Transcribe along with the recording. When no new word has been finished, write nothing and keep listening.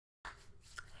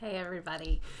Hey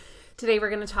everybody. Today we're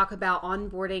going to talk about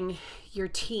onboarding your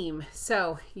team.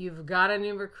 So you've got a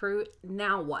new recruit,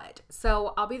 now what?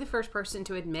 So I'll be the first person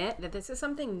to admit that this is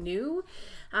something new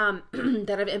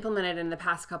that I've implemented in the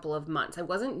past couple of months. I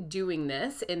wasn't doing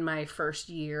this in my first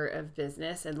year of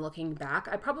business, and looking back,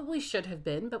 I probably should have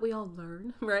been, but we all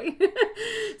learn, right?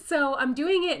 So I'm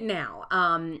doing it now.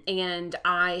 And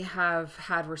I have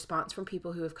had response from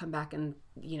people who have come back and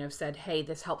said, hey,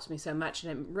 this helps me so much.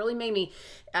 And it really made me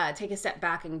take a step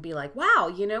back and be like,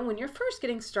 wow, when you're first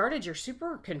getting started, you're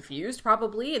super confused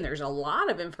probably. And there's a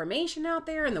lot of information out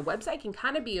there, and the website can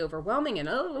kind of be overwhelming and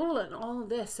all of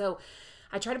this. So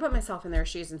I try to put myself in their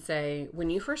shoes and say, when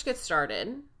you first get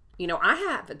started, I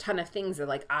have a ton of things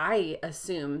that I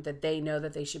assume that they know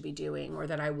that they should be doing, or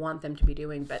that I want them to be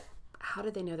doing, but how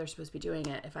do they know they're supposed to be doing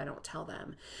it if I don't tell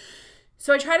them?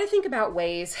 So I try to think about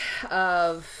ways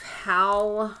of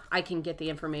how I can get the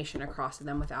information across to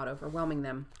them without overwhelming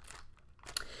them.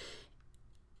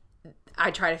 I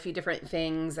tried a few different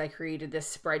things. I created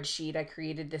this spreadsheet. I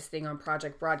created this thing on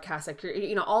Project Broadcast. I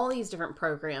created, all these different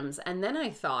programs. And then I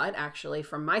thought, actually,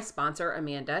 from my sponsor,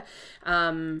 Amanda,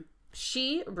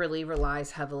 she really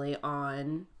relies heavily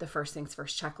on the first things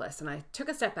first checklist. And I took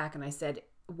a step back and I said,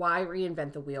 why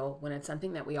reinvent the wheel when it's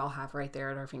something that we all have right there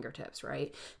at our fingertips,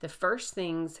 right? The first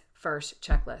things first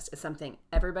checklist is something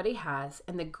everybody has.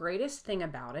 And the greatest thing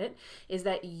about it is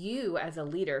that you as a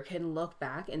leader can look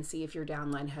back and see if your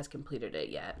downline has completed it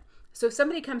yet. So if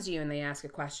somebody comes to you and they ask a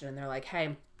question and they're like,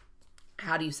 hey,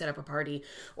 how do you set up a party,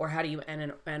 or how do you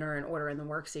enter an order in the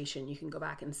workstation? You can go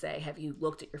back and say, have you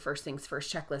looked at your first things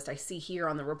first checklist? I see here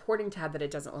on the reporting tab that it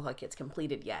doesn't look like it's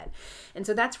completed yet. And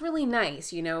so that's really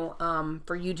nice,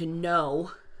 for you to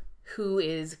know who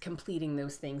is completing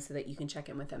those things so that you can check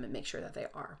in with them and make sure that they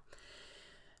are.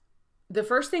 The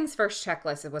first things first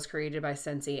checklist was created by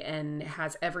Scentsy and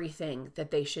has everything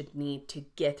that they should need to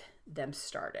get them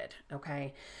started.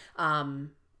 Okay.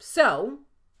 So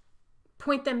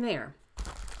point them there.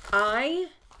 I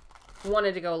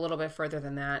wanted to go a little bit further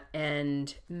than that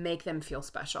and make them feel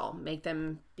special, make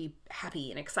them be happy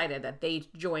and excited that they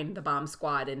joined the bomb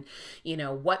squad, and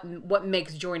what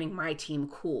makes joining my team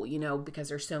cool, because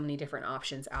there's so many different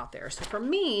options out there. So for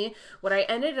me, what I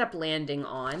ended up landing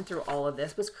on through all of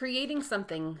this was creating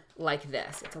something like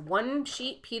this. It's a one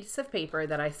sheet piece of paper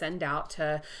that I send out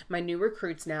to my new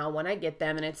recruits now when I get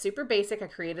them, and it's super basic. I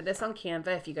created this on Canva.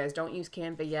 If you guys don't use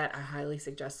Canva yet, I highly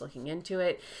suggest looking into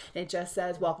it. It just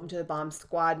says, welcome to the bomb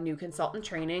squad, new consultant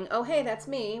training. Oh, hey, that's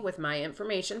me with my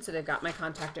information. So they've got my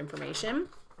contact information.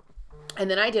 And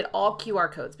then I did all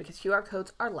QR codes, because QR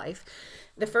codes are life.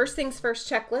 The first things first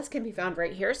checklist can be found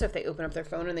right here. So if they open up their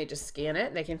phone and they just scan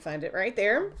it, they can find it right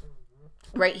there.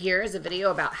 Right here is a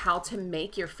video about how to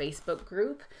make your Facebook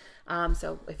group.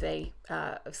 So if they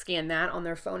scan that on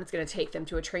their phone, it's going to take them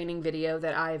to a training video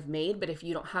that I've made. But if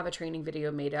you don't have a training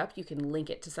video made up, you can link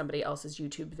it to somebody else's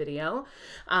YouTube video.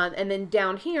 And then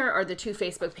down here are the two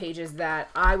Facebook pages that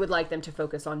I would like them to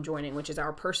focus on joining, which is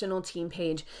our personal team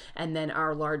page, and then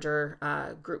our larger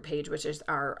group page, which is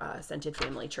our Scented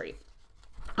Family Tree.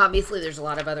 Obviously, there's a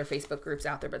lot of other Facebook groups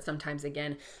out there, but sometimes,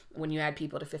 again, when you add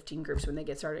people to 15 groups when they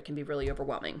get started, it can be really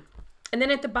overwhelming. And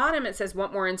then at the bottom, it says,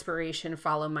 want more inspiration,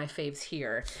 follow my faves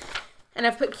here. And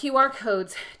I've put QR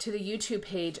codes to the YouTube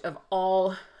page of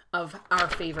all of our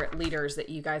favorite leaders that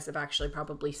you guys have actually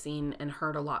probably seen and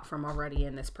heard a lot from already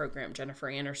in this program. Jennifer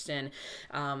Anderson,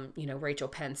 Rachel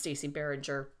Penn, Stacey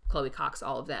Barringer, Chloe Cox,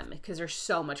 all of them, because there's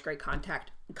so much great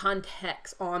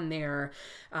context on their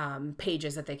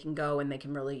pages that they can go and they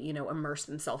can really, immerse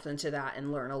themselves into that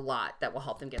and learn a lot that will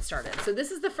help them get started. So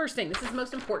this is the first thing. This is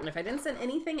most important. If I didn't send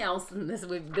anything else, then this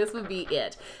would be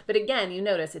it. But again, you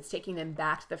notice it's taking them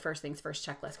back to the first things first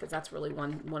checklist, because that's really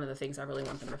one of the things I really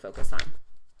want them to focus on.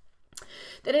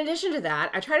 Then in addition to that,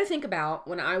 I try to think about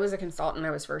when I was a consultant, I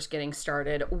was first getting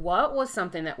started, what was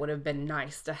something that would have been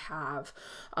nice to have,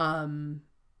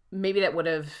 maybe that would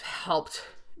have helped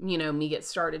me get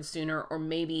started sooner, or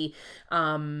maybe,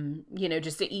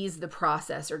 just to ease the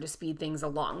process or to speed things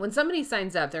along. When somebody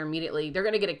signs up, they're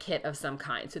going to get a kit of some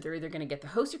kind. So they're either going to get the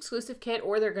host exclusive kit,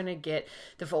 or they're going to get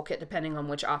the full kit, depending on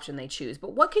which option they choose.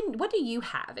 But what do you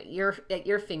have at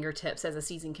your fingertips as a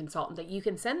seasoned consultant that you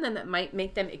can send them that might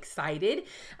make them excited,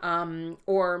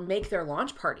 or make their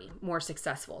launch party more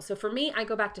successful? So for me, I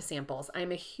go back to samples.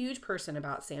 I'm a huge person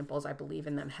about samples. I believe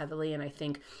in them heavily. And I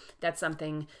think that's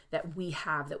something that we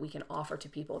have that we can offer to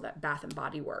people that Bath and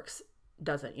Body Works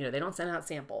doesn't. They don't send out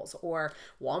samples, or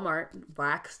Walmart,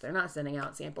 Wax, they're not sending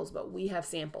out samples, but we have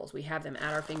samples. We have them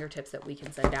at our fingertips that we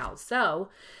can send out. So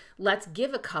let's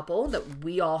give a couple that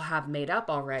we all have made up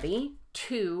already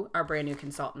to our brand new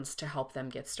consultants to help them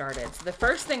get started. So the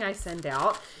first thing I send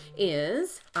out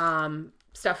is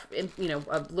stuff in, you know,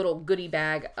 a little goodie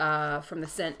bag from the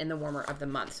scent and the warmer of the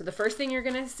month. So the first thing you're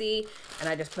going to see, and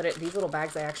I just put it, these little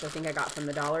bags I actually think I got from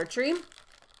the Dollar Tree.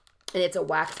 And it's a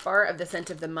wax bar of the scent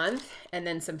of the month and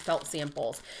then some felt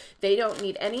samples. They don't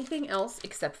need anything else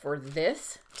except for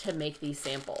this to make these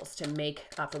samples, to make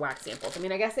the wax samples. I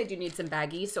mean, I guess I do need some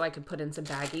baggies, so I could put in some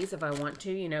baggies if I want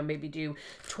to, you know, maybe do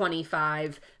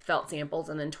 25 felt samples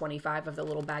and then 25 of the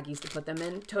little baggies to put them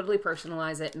in. Totally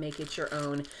personalize it, make it your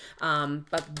own.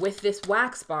 But with this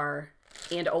wax bar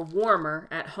and a warmer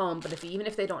at home, but even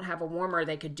if they don't have a warmer,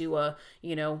 they could do a,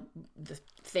 you know, the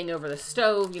thing over the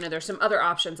stove. You know, there's some other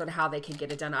options on how they can get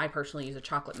it done. I personally use a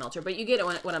chocolate melter, but you get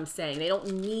what I'm saying. They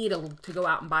don't need to go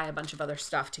out and buy a bunch of other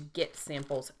stuff to get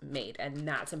samples made, and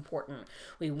that's important.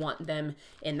 We want them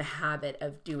in the habit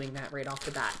of doing that right off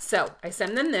the bat. So I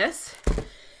send them this,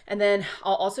 and then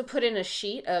I'll also put in a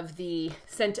sheet of the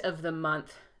scent of the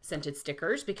month scented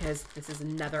stickers, because this is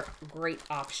another great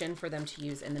option for them to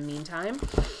use in the meantime.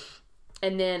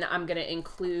 And then I'm going to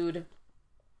include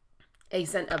a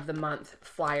scent of the month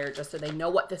flyer just so they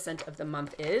know what the scent of the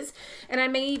month is. And I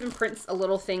may even print a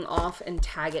little thing off and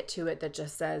tag it to it that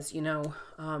just says, you know,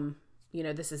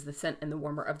 this is the scent and the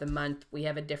warmer of the month. We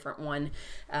have a different one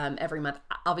every month.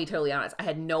 I'll be totally honest. I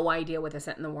had no idea what the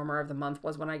scent and the warmer of the month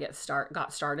was when I got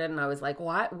started. And I was like,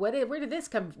 what? Where did this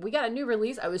come? We got a new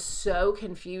release. I was so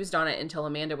confused on it until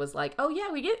Amanda was like, oh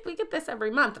yeah, we get this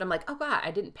every month. And I'm like, oh God,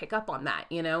 I didn't pick up on that,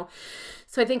 you know?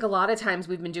 So I think a lot of times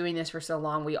we've been doing this for so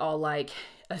long, we all like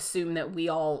assume that we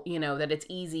all, you know, that it's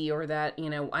easy, or that, you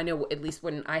know, I know at least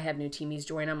when I have new teamies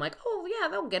join, I'm like, oh yeah,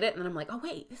 they'll get it. And then I'm like, oh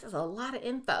wait, this is a lot of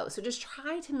info. So just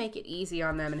try to make it easy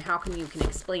on them. And how can you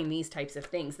explain these types of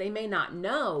things? They may not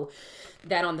know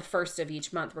that on the first of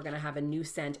each month, we're going to have a new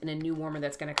scent and a new warmer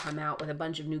that's going to come out with a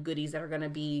bunch of new goodies that are going to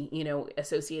be, you know,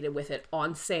 associated with it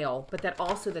on sale, but that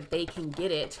also that they can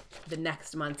get it the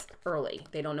next month early.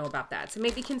 They don't know about that. So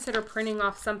maybe consider printing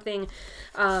off something,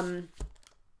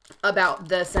 about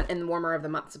the scent and warmer of the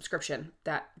month subscription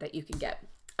that you can get.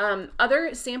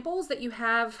 Other samples that you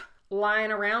have lying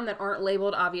around that aren't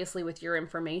labeled obviously with your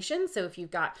information. So if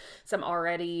you've got some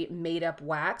already made up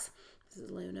wax, this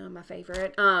is Luna, my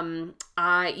favorite.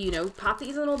 You know, pop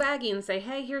these in a little baggie and say,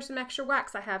 hey, here's some extra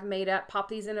wax I have made up. Pop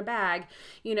these in a bag.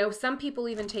 You know, some people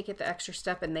even take it the extra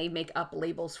step and they make up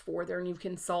labels for their new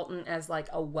consultant as like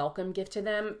a welcome gift to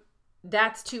them.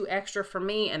 That's too extra for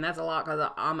me, and that's a lot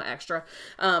because I'm an extra.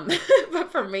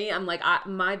 But for me, I'm like,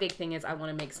 my big thing is I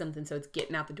want to make something so it's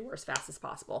getting out the door as fast as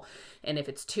possible. And if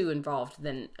it's too involved,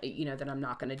 then, you know, then I'm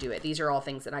not going to do it. These are all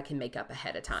things that I can make up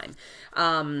ahead of time.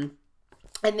 And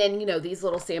then, you know, these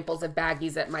little samples of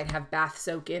baggies that might have bath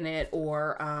soak in it,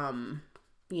 or,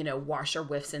 you know, washer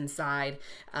whiffs inside,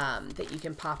 that you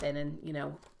can pop in and, you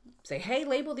know, say, hey,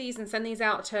 label these and send these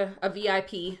out to a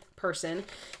VIP person.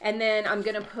 And then I'm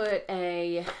going to put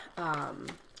a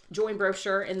join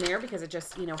brochure in there because it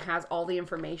just, you know, has all the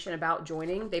information about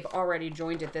joining. They've already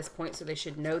joined at this point, so they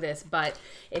should know this, but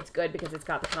it's good because it's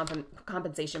got the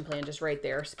compensation plan just right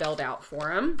there spelled out for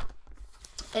them.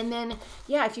 And then,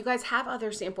 yeah, if you guys have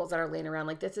other samples that are laying around,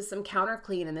 like this is some counter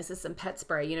clean and this is some pet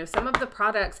spray, you know, some of the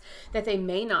products that they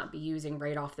may not be using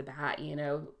right off the bat, you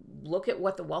know, look at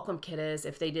what the welcome kit is.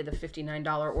 If they did the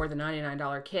 $59 or the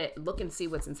 $99 kit, look and see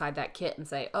what's inside that kit and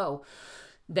say, oh,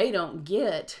 they don't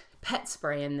get pet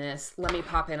spray in this. Let me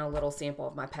pop in a little sample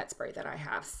of my pet spray that I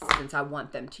have since I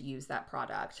want them to use that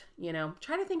product. You know,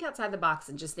 try to think outside the box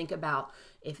and just think about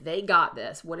if they got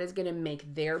this, what is going to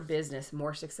make their business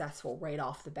more successful right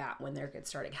off the bat when they're getting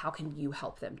started? How can you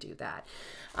help them do that?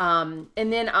 And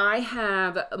then I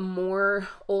have more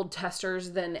old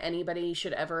testers than anybody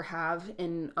should ever have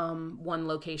in one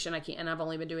location. And I've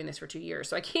only been doing this for 2 years,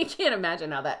 so I can't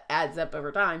imagine how that adds up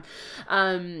over time.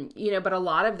 You know, but a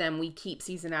lot of them we keep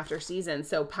season after season.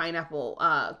 So pineapple,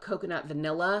 coconut,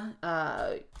 vanilla,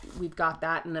 we've got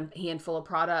that in a handful of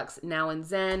products now in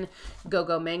Zen.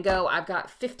 Go-Go Mango, I've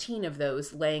got 15 of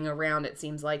those laying around, it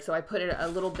seems like. So I put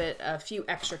a few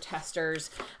extra testers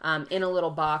in a little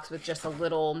box with just a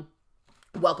little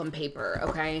welcome paper,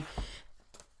 okay?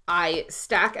 I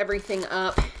stack everything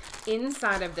up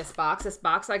inside of this box. This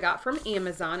box I got from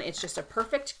Amazon. It's just a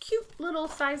perfect, cute little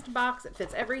sized box. It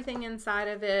fits everything inside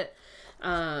of it.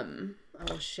 I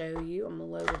will show you. I'm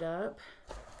gonna load it up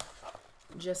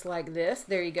just like this.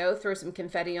 There you go. Throw some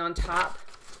confetti on top.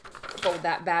 Fold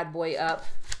that bad boy up.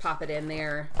 Pop it in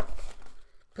there.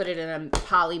 put it in a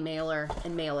poly mailer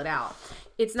and mail it out.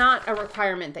 It's not a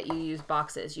requirement that you use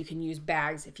boxes. You can use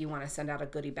bags if you want to send out a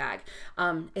goodie bag.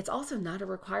 It's also not a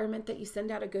requirement that you send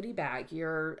out a goodie bag.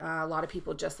 A lot of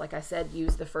people, just like I said,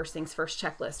 use the first things first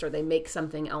checklist, or they make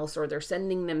something else, or they're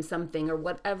sending them something, or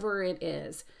whatever it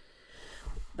is.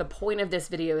 The point of this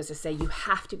video is to say you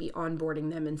have to be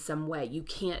onboarding them in some way. You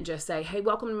can't just say, hey,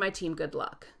 welcome to my team, good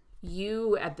luck.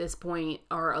 You at this point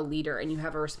are a leader, and you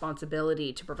have a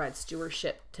responsibility to provide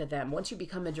stewardship to them. Once you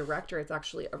become a director, it's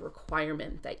actually a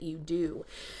requirement that you do.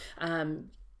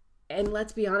 And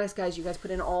let's be honest, guys, you guys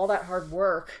put in all that hard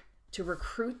work to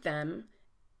recruit them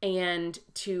and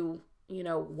to,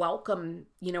 welcome,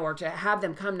 or to have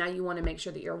them come. Now you want to make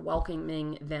sure that you're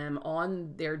welcoming them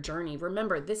on their journey.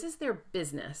 Remember, this is their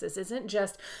business. This isn't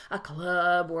just a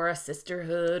club or a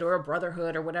sisterhood or a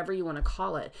brotherhood or whatever you want to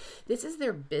call it. This is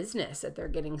their business that they're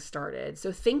getting started.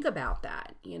 So think about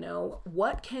that.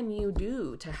 What can you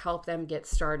do to help them get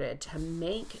started, to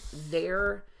make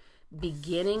their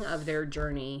beginning of their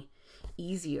journey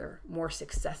easier, more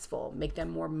successful, make them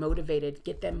more motivated,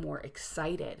 get them more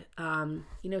excited.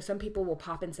 Some people will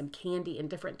pop in some candy and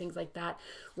different things like that.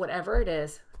 Whatever it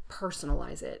is,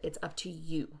 personalize it. It's up to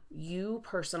you. You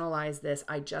personalize this.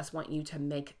 I just want you to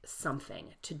make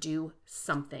something, to do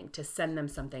something, to send them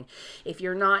something. If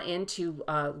you're not into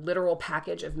a literal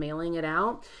package of mailing it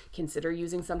out, consider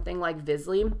using something like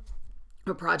Visly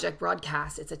or Project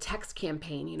Broadcast. It's a text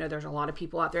campaign. There's a lot of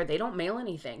people out there, they don't mail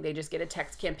anything. They just get a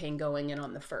text campaign going, and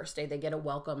on the first day they get a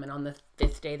welcome, and on the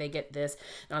 5th day they get this,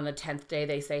 and on the 10th day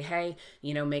they say, hey,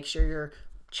 make sure you're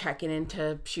checking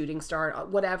into Shooting Star,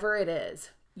 whatever it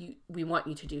is. We want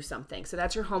you to do something. So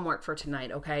that's your homework for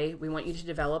tonight, okay? We want you to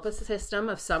develop a system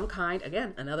of some kind.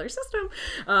 Again, another system.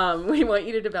 We want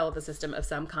you to develop a system of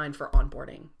some kind for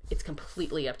onboarding. It's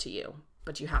completely up to you,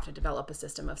 but you have to develop a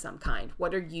system of some kind.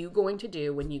 What are you going to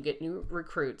do when you get new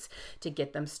recruits to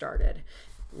get them started?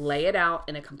 Lay it out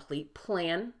in a complete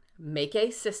plan. Make a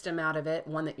system out of it,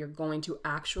 one that you're going to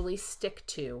actually stick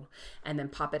to, and then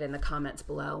pop it in the comments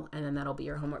below, and then that'll be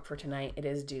your homework for tonight. It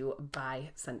is due by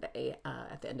Sunday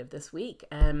at the end of this week.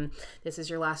 This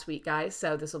is your last week, guys,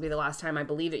 so this will be the last time I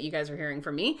believe that you guys are hearing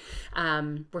from me.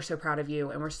 We're so proud of you,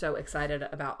 and we're so excited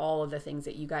about all of the things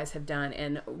that you guys have done,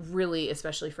 and really,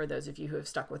 especially for those of you who have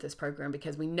stuck with this program,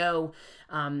 because we know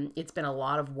it's been a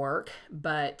lot of work,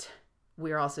 but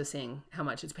we're also seeing how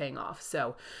much it's paying off.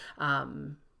 So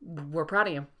we're proud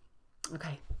of you.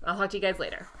 Okay, I'll talk to you guys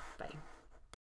later. Bye.